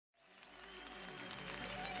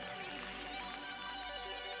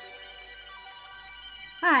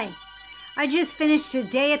Hi, I just finished a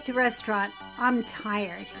day at the restaurant. I'm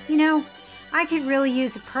tired. I could really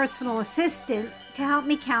use a personal assistant to help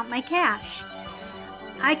me count my cash.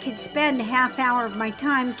 I could spend a half hour of my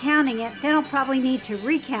time counting it, then I'll probably need to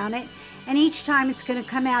recount it, and each time it's going to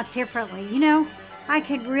come out differently. I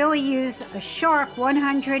could really use a Shark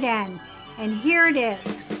 100N, and here it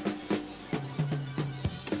is.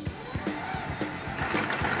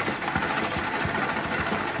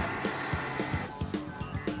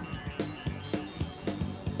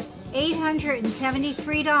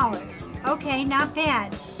 $873. Okay, not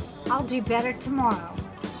bad. I'll do better tomorrow.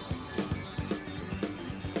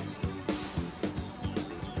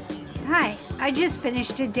 Hi, I just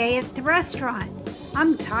finished a day at the restaurant.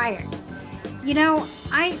 I'm tired.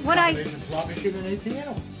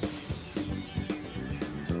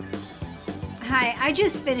 Hi, I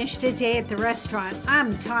just finished a day at the restaurant.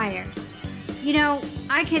 I'm tired.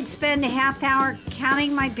 I could spend a half hour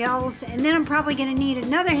counting my bills, and then I'm probably going to need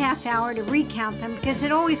another half hour to recount them because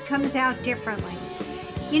it always comes out differently.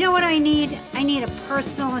 You know what I need? I need a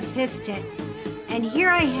personal assistant. And here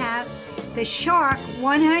I have the Shark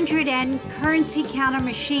 100N currency counter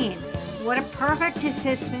machine. What a perfect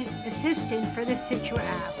assistant for this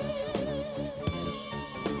situation.